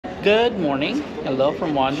Good morning. Hello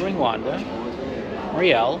from Wandering Wanda.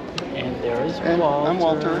 Riel. And there's Walter. I'm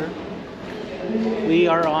Walter. We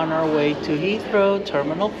are on our way to Heathrow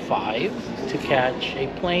Terminal 5 to catch a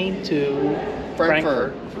plane to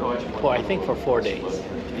Frankfurt. I think for 4 days.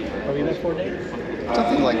 Are we there 4 days?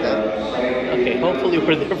 Something like that. Okay, hopefully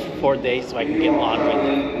we're there for 4 days so I can get on with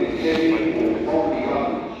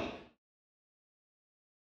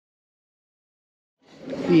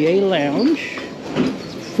it. VA Lounge.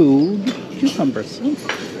 Food. Cucumber soup.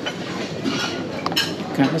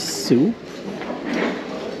 Kind of soup.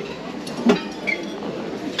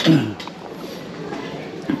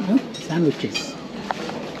 Sandwiches.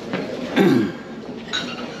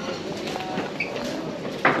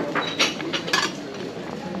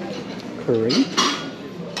 Curry.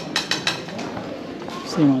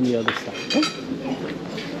 Same on the other side.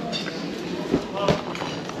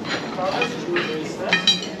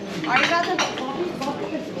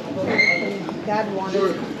 Dad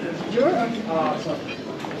wanted. Sure.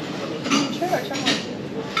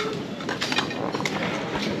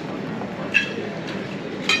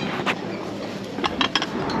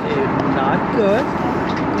 Not good.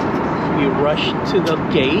 We rushed to the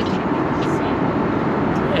gate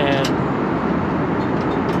and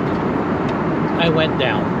I went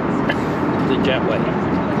down the jetway.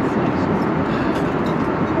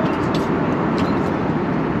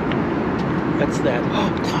 What's that?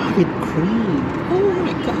 Oh, clotted cream. Oh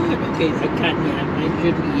my god. Okay, I can't have. I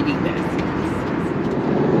should be eating that.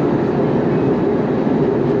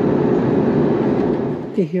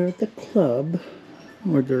 Okay, here at the club,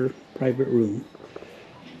 or their private room,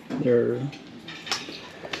 their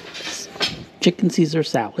chicken Caesar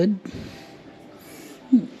salad.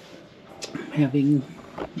 Having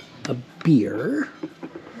a beer.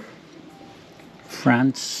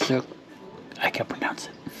 I can't pronounce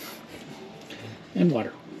it. And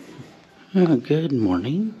water. Good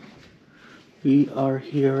morning. We are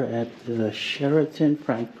here at the Sheraton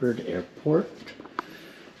Frankfurt Airport.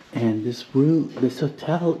 And this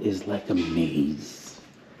hotel is like a maze.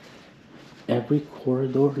 Every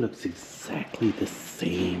corridor looks exactly the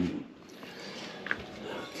same.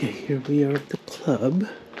 Okay, here we are at the club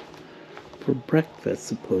for breakfast,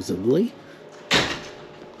 supposedly.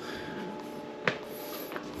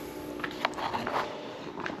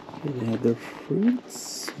 They have their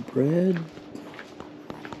fruits, bread.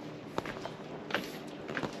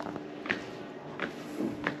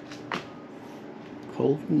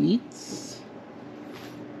 Cold meats.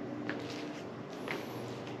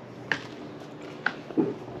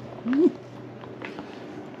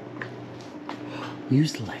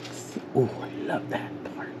 Mucilex. Oh, I love that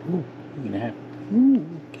part. Oh, I'm gonna have.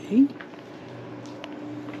 Okay.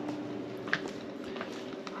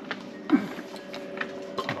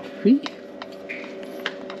 Coffee.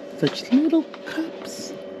 Such little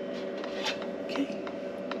cups. Okay.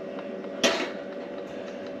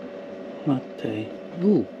 Latte.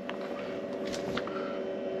 Ooh.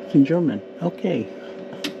 It's in German. Okay.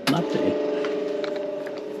 Latte.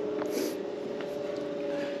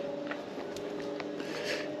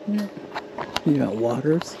 Yeah. You got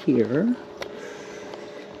waters here.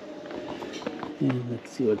 And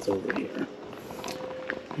let's see what's over here.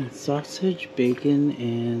 And sausage, bacon,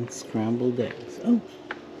 and scrambled eggs. Oh.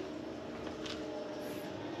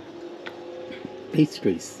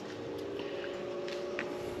 Pastries.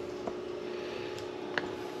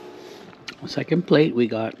 Second plate, we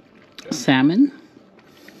got salmon,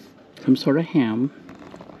 some sort of ham,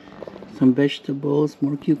 some vegetables,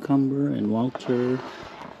 more cucumber, and Walter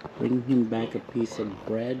bringing him back a piece of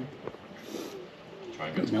bread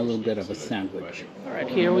and a little bit of a sandwich. All right,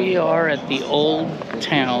 here we are at the old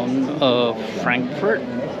town of Frankfurt.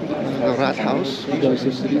 The Rathaus. There's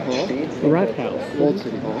the City Hall. The Rathaus. Old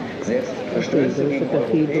City Hall. Okay, there's the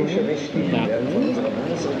cathedral. That one.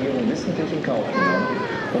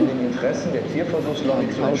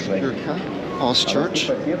 Paul's Church.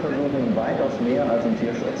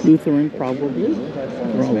 Lutheran, probably.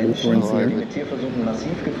 We're all Lutherans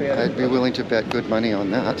here. I'd be willing to bet good money on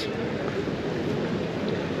that.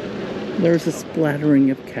 There's a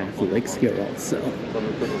splattering of Catholics here also.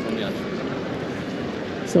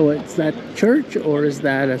 So it's that church, or is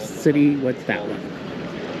that a city? What's that one?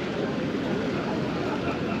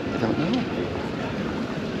 I don't know.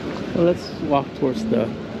 Well, let's walk towards the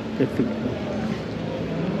cathedral.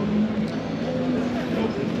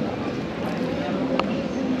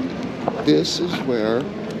 This is where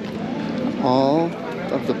all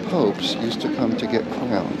of the popes used to come to get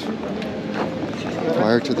crowned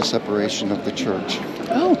prior to the separation of the church.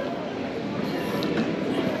 Oh.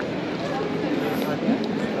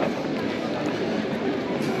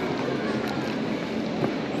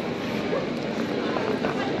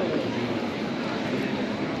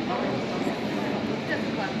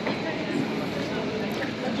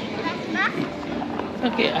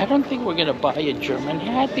 Okay, I don't think we're gonna buy a German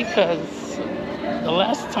hat because the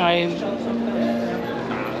last time,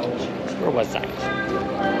 where was I?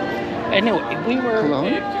 Anyway, we were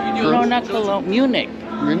Cologne? no, not Cologne, Munich,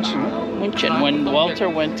 München? when Walter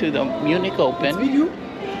went to the Munich Open.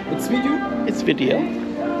 It's video. It's video.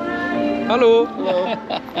 Hallo. Hello.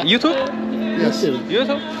 YouTube? Yes.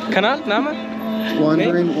 YouTube? Kanal? Name?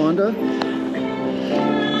 Wandering Wanda?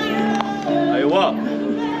 Aywa.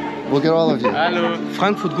 We'll get all of you. Hallo.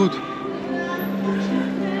 Frankfurt gut.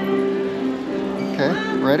 Okay,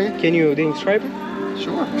 ready? Can you ding schreiben?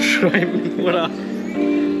 Sure. Schreiben, oder?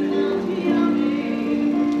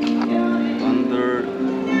 Wander.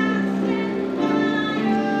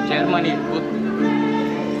 Germany gut.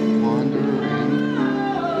 Wandering.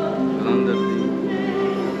 Wander.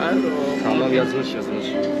 Hallo. Tamam yazmış.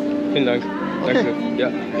 Vielen Dank. Okay. Danke. Ja.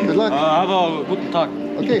 Good luck. Aber guten Tag.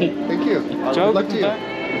 Okay, thank you. Ciao. Good luck to you.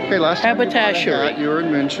 Okay, last time you bought a Haberdashery. hat, you were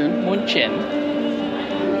in München. München.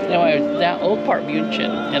 No, I was that old part München,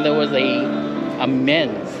 and there was a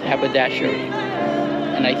men's haberdashery,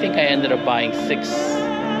 and I think I ended up buying 6,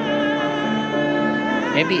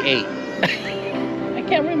 maybe 8. I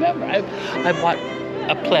can't remember. I bought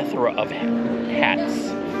a plethora of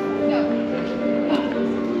hats.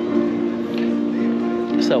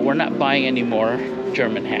 So we're not buying any more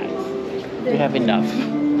German hats. We have enough.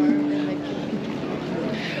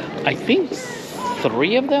 I think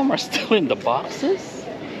 3 of them are still in the boxes.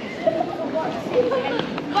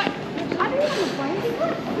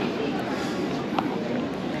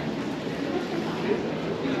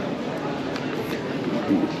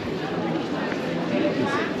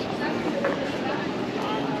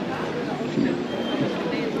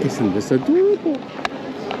 Isn't this adorable?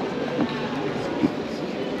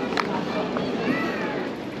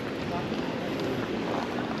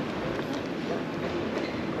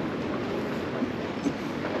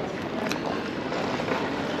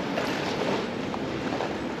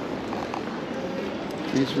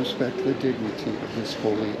 Please respect the dignity of this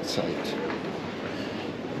holy site.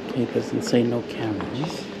 Okay, it doesn't say no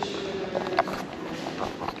cameras.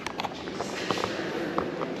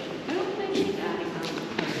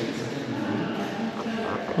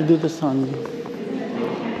 We'll do this on.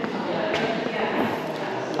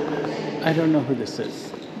 I don't know who this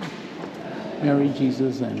is. Mary,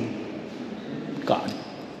 Jesus, and God.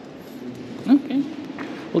 Okay.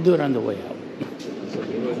 We'll do it on the way out.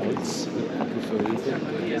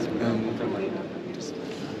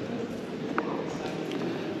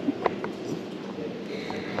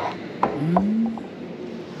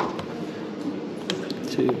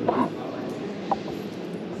 Two,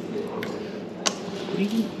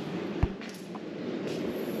 3.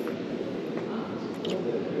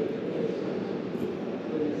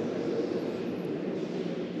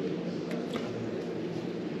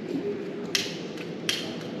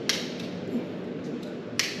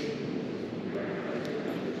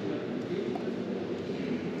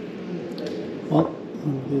 Well,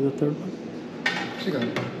 want to do the third one? She got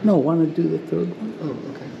it. No, want to do the third one? Oh,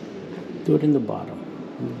 okay. Do it in the bottom.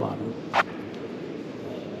 In the bottom.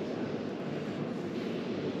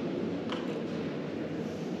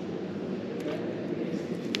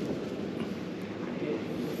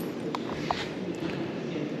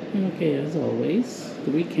 Okay, as always,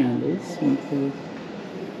 3 candles, one for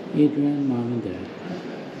Adrian, Mom, and Dad.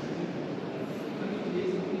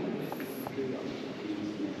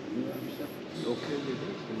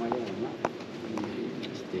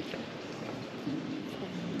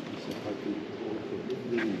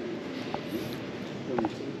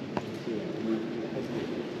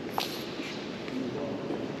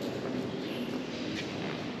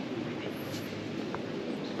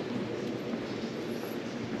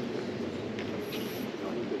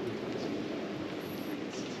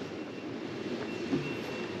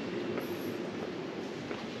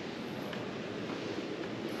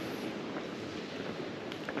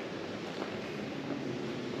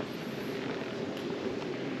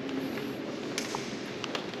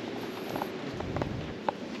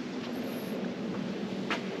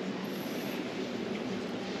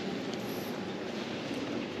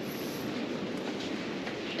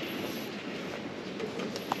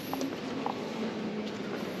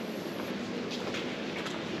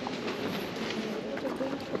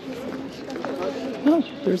 Oh,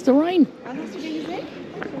 there's the Rhine. Wann hast du den gesehen?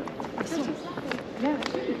 Achso. Ja,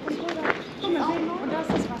 natürlich. Guck mal, und da ist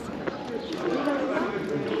das Wasser.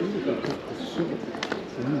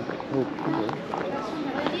 Oh, cool.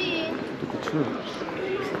 Look at the church.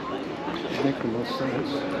 It makes the most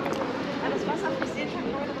sense. Das Wasser fließt jeden Tag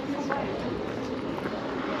Leute vorbei.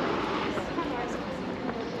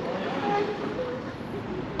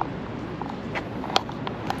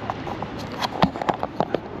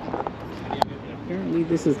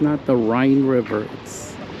 Actually, this is not the Rhine River.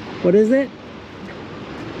 It's, what is it?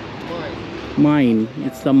 Main.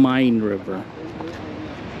 It's the Main River.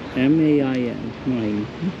 M-A-I-N. Main.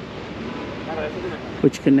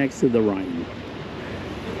 Which connects to the Rhine.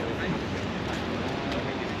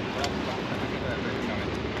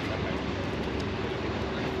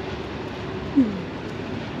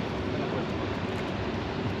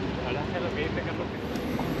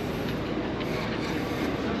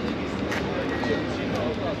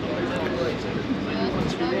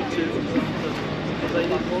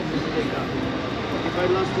 If I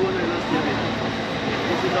lost one, I lost everything.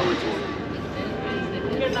 This is how it works.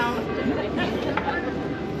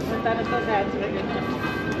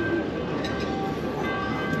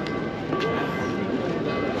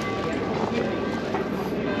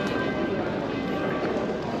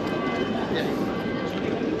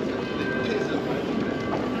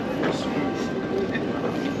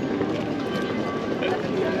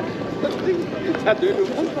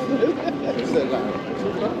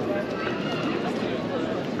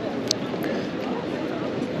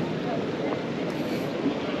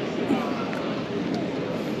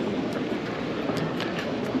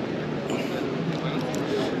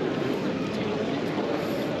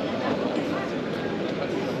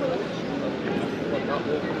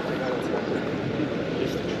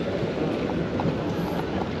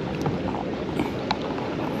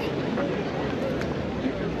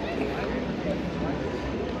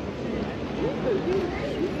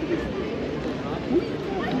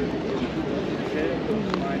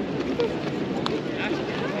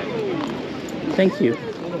 Thank you.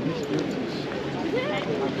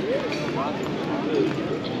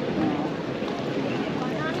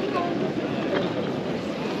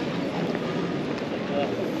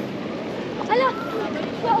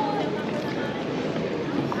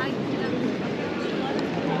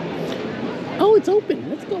 Oh, it's open.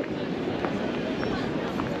 Let's go.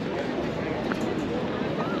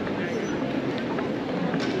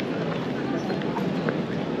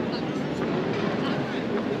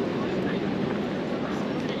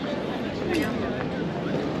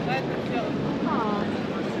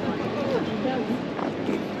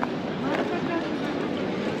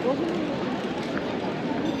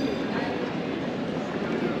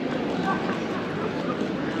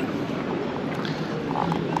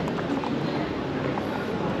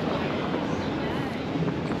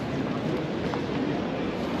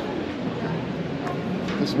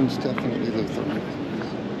 This one's definitely Lutheran.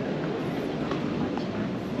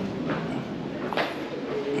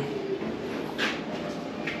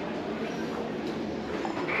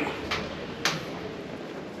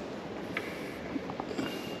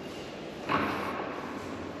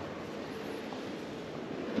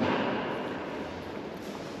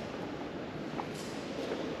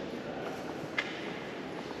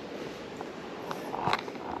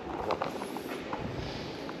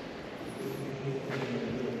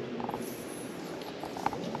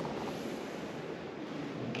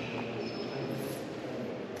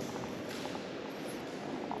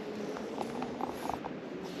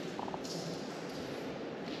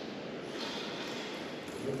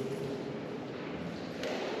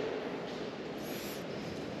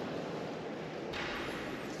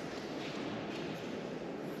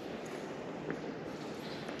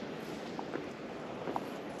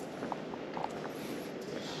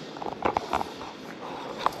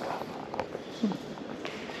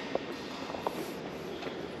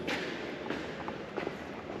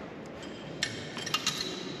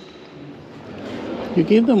 You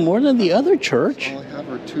gave them more than the other church. All I have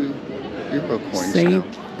are 2 euro coins St.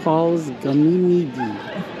 now. Paul's Gaminidi.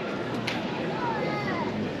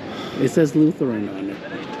 It says Lutheran on it.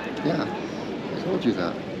 Yeah, I told you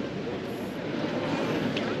that.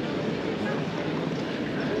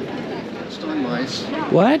 Test on mice.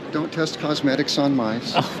 What? Don't test cosmetics on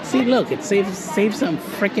mice. Oh, see, look, it saves some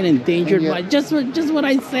freaking endangered And yet- life. Just what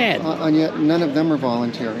I said. And yet none of them are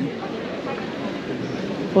volunteering.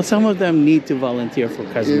 Well, some of them need to volunteer for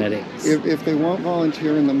cosmetics. If they won't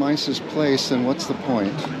volunteer in the mice's place, then what's the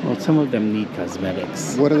point? Well, some of them need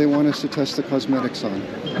cosmetics. What do they want us to test the cosmetics on?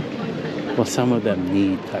 Well, some of them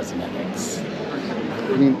need cosmetics.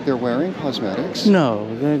 I mean, they're wearing cosmetics. No,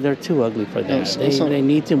 they're too ugly for that. They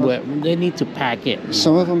need to they need to pack it.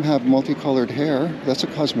 Some of them have multicolored hair. That's a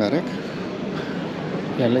cosmetic.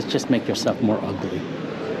 Yeah, let's just make yourself more ugly.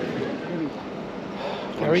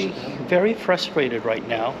 Very frustrated right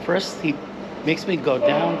now. First, he makes me go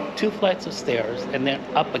down 2 flights of stairs and then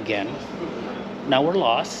up again. Now we're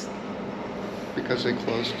lost. Because they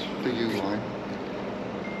closed the U line.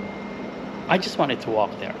 I just wanted to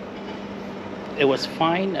walk there. it was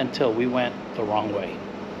fine until we went the wrong way.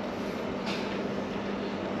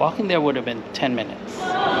 Walking there would have been 10 minutes.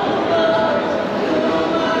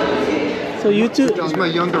 So you two, He's my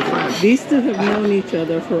younger friend. these two have known each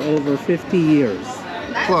other for over 50 years.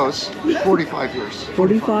 Close. 45 years.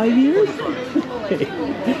 45 years? Okay.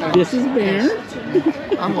 This is Bernd.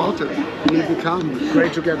 I'm Walter. We become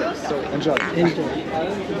great together, so enjoy. Enjoy.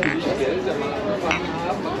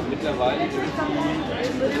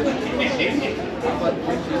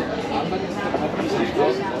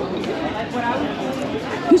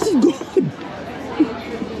 This is good.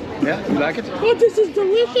 Yeah, you like it? Oh, this is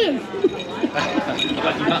delicious.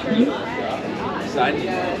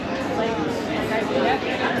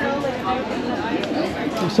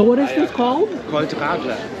 So what is this called? Called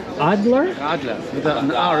Radler. Adler? Radler, with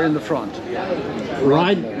an R in the front.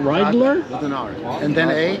 Riedler? With an R. And then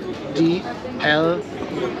A-D-L-E-R.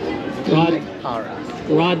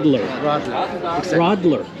 Rodler. Radler. Exactly.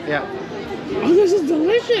 Rodler. Yeah. Oh, this is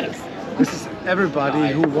delicious. This is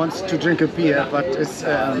everybody who wants to drink a beer, but it's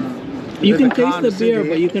You with can a taste calm the beer, city.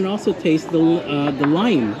 but you can also taste the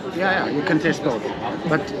lime. Yeah, you can taste both.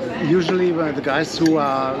 But usually the guys who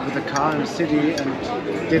are with a car in the city and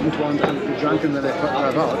didn't want to be drunk and then they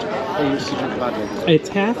drive out, they used to drink Radler. It's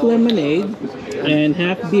half lemonade and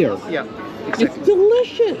half beer. Yeah, It's exactly.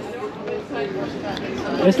 delicious.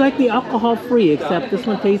 It's like the alcohol-free, except this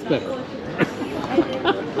one tastes better.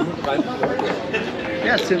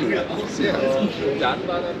 Yeah, similar. Yeah.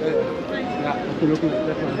 If you look at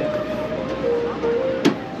that one there.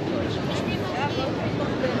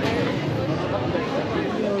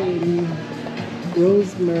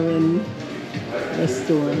 Rosemarin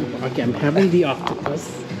restaurant. Okay, I'm having the octopus.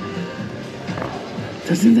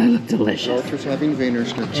 Doesn't that look delicious? Walter's having Wiener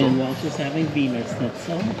Schnitzel. And Walter's having Wiener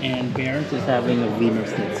Schnitzel, and Bernd is having a Wiener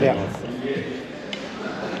Schnitzel Yeah. also.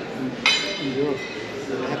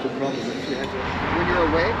 When you're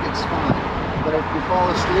awake, it's fine. But if you fall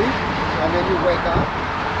asleep and then you wake up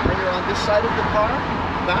and you're on this side of the car,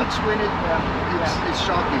 that's when it's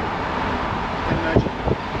shocking. You can imagine.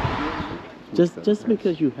 Just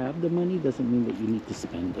because you have the money doesn't mean that you need to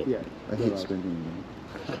spend it. Yeah. I hate spending money.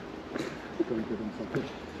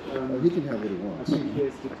 He can have what he wants.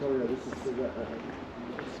 Yes, Victoria, this is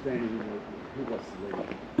Spain, who was late.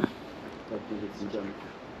 I think it's a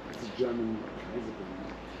German visitor.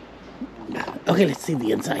 Okay, let's see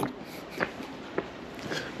the inside.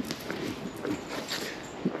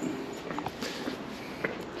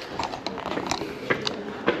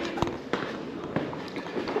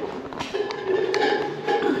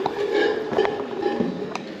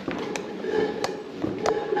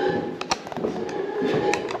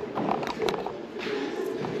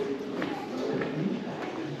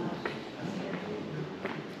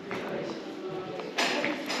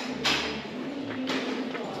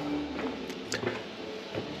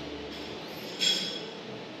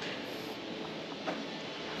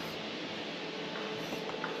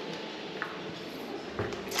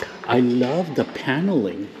 I love the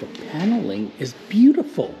paneling. The paneling is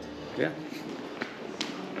beautiful. Yeah.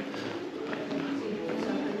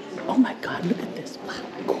 Oh my God, look at this. Wow,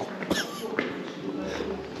 cool.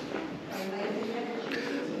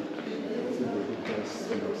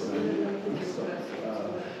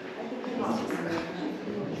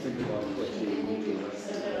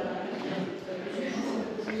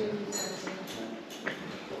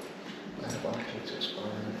 My box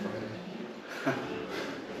expiring on Friday.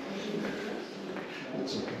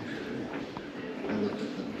 It's okay. I looked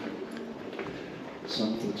at them.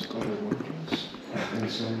 Some folks go to workers, and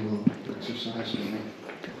some will exercise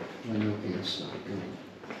when they'll be a stop going.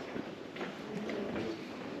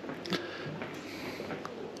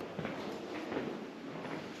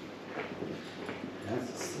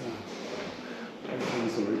 Yes, everything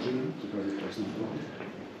is original because it was not wrong.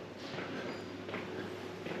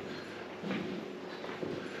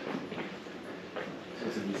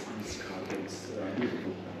 Also this card is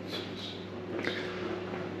beautiful.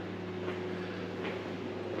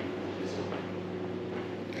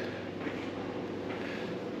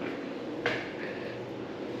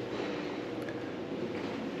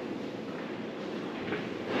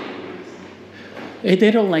 They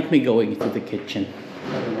don't like me going into the kitchen.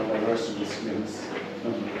 I don't know why the rest of the skins.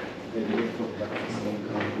 They did put breakfast on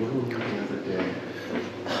The other day.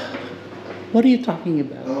 What are you talking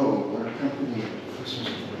about? Oh, our company Christmas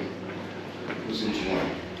party was in July.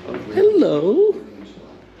 Hello. In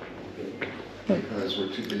July. Because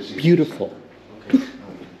we're too busy. Beautiful.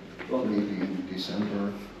 Maybe in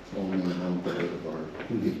December, only 1/3 of our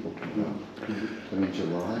people come out. But in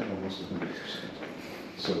July, almost 100%.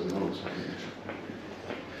 So we always have to be in July.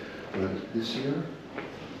 But this year,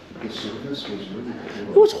 the service was really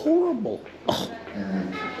It poor. was horrible. Oh,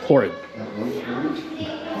 And horrid. at one point,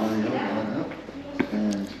 Mario got up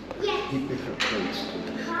and he picked up plates too.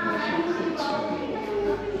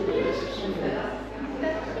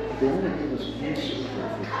 They only gave us one server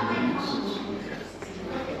for 36 years.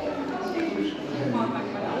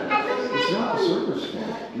 It's not the server's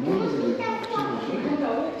fault. Normally,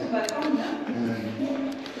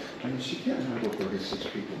 and I mean, she can't handle 36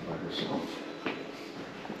 people by herself.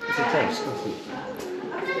 It's a taste, isn't it?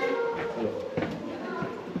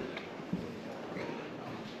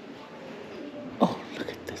 Oh, look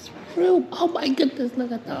at this room. Oh my goodness,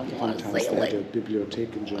 look at that one Sometimes they had a ceiling.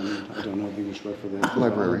 bibliothek in German. I don't know the English word for that.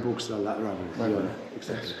 Library. Books are library. Library. Yeah,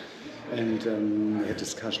 exactly. And we had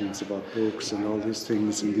discussions about books and all these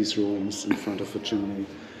things in these rooms in front of a chimney.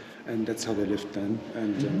 And that's how they lived then.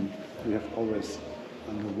 And we have always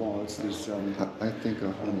on the walls these... I think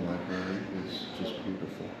a home library is just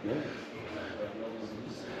beautiful. yeah.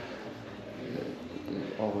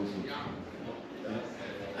 It always looks beautiful.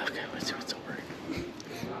 Okay, let's see what's over.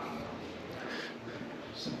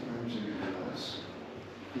 Sometimes in the US,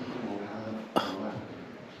 people will have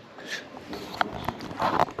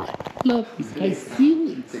Look, these guys'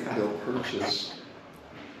 ceilings. they'll purchase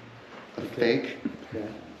a fake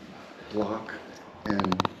block,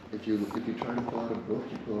 and if you try to pull out a book,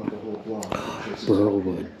 you pull out the whole block. It's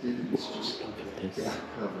Burlwood. It's just This. back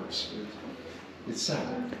covers. It's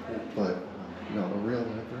sad, but no, a real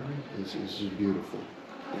library is just beautiful,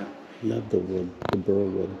 Yeah. Love the wood, the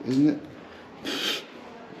burlwood. isn't it?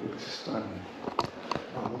 It's stunning.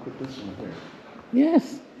 Oh, look at this one here.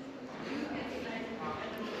 Yes.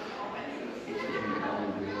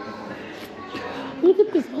 Look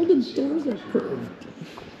at this, all the doors are curved.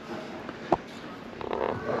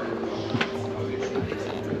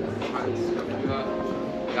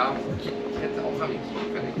 Ja, ich hätte auch am liebsten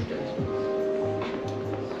fertiggestellt.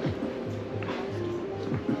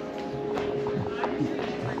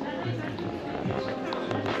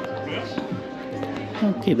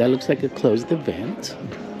 Okay, that looks like a closed event.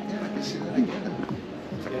 Yeah, I can see that again.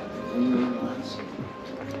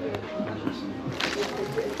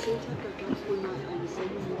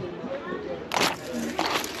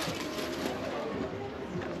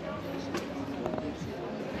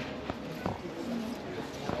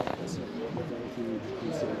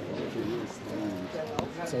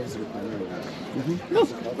 It's always with my No,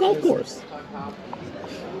 golf course.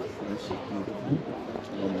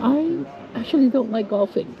 I actually don't like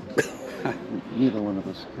golfing. Neither one of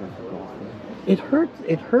us care for golfing.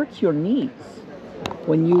 It hurts your knees.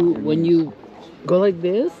 When you go like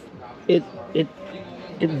this, it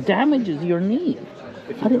damages your knee.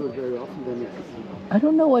 If you do it very often, then it I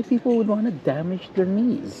don't know why people would want to damage their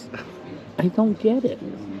knees. I don't get it.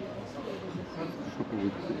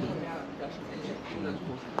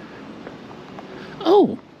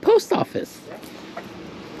 Oh, post office.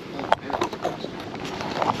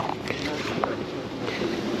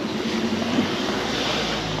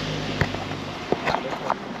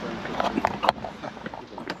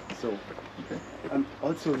 So, and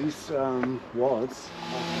also these walls.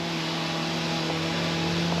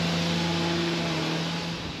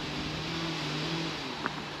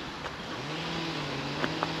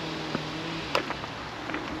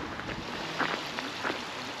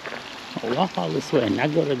 Walk all this way and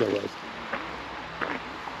not go to the road.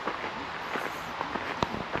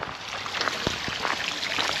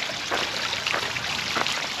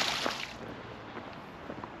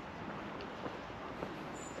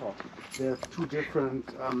 They have two different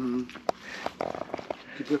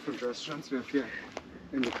restaurants. We have here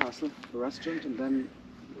in the castle the restaurant, and then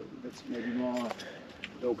that's maybe more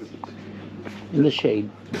local. In the shade.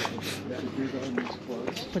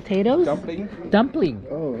 Potatoes? Dumpling.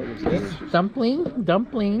 Oh, yes.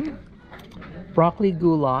 Dumpling. Broccoli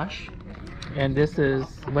goulash. And this is,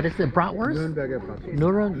 what is it, bratwurst? Nürnberger Bratwurst.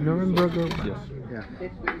 Nürnberger. Ja.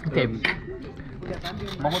 Okay.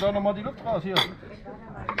 Machen wir da nochmal die Luft raus hier.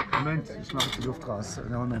 Moment, ich mache die Luft raus.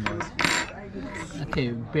 Moment, Okay,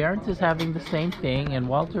 Bernd is having the same thing, and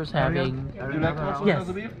Walter's having. You like also Yes.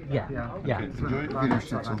 the beef? Yeah. Wiener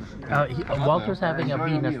Schnitzel. Walter's having a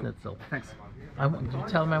Wiener Schnitzel. Thanks. Did you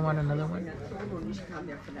tell him I want another one?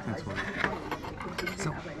 Thanks, Warren.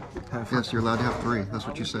 So, Yes, you're allowed to have 3. That's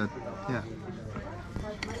what you said. yeah.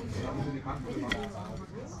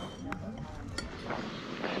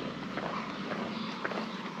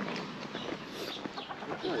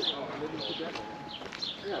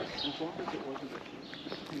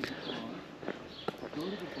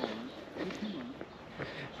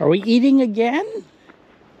 Are we eating again?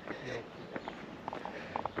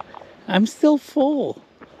 I'm still full.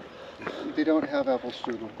 They don't have apple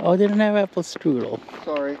strudel. Oh, they don't have apple strudel.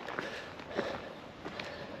 Sorry.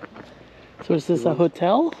 So is this a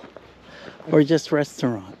hotel or just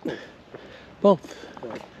restaurant? Both.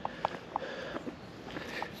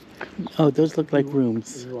 Oh, those look like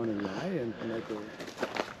rooms. You want to lie and make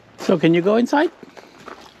a... So can you go inside?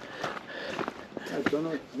 I don't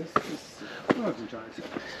know. This is not entirely.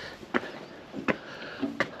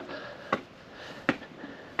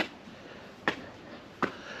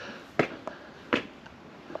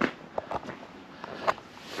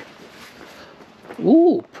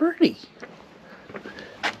 Ooh, pretty.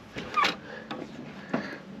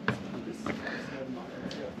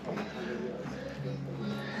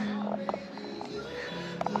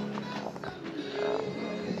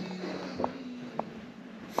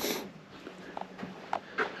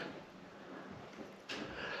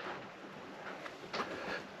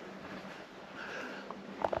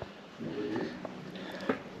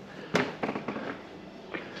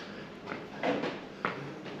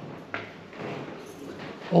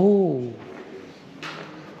 Oh.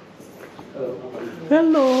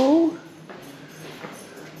 Hello.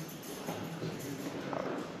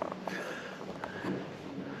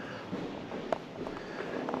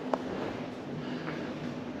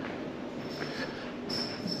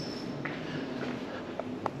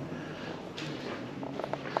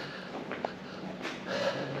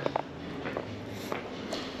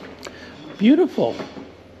 Beautiful.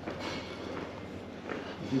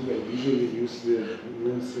 You usually use the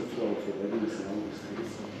rooms for weddings and all these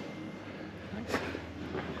things.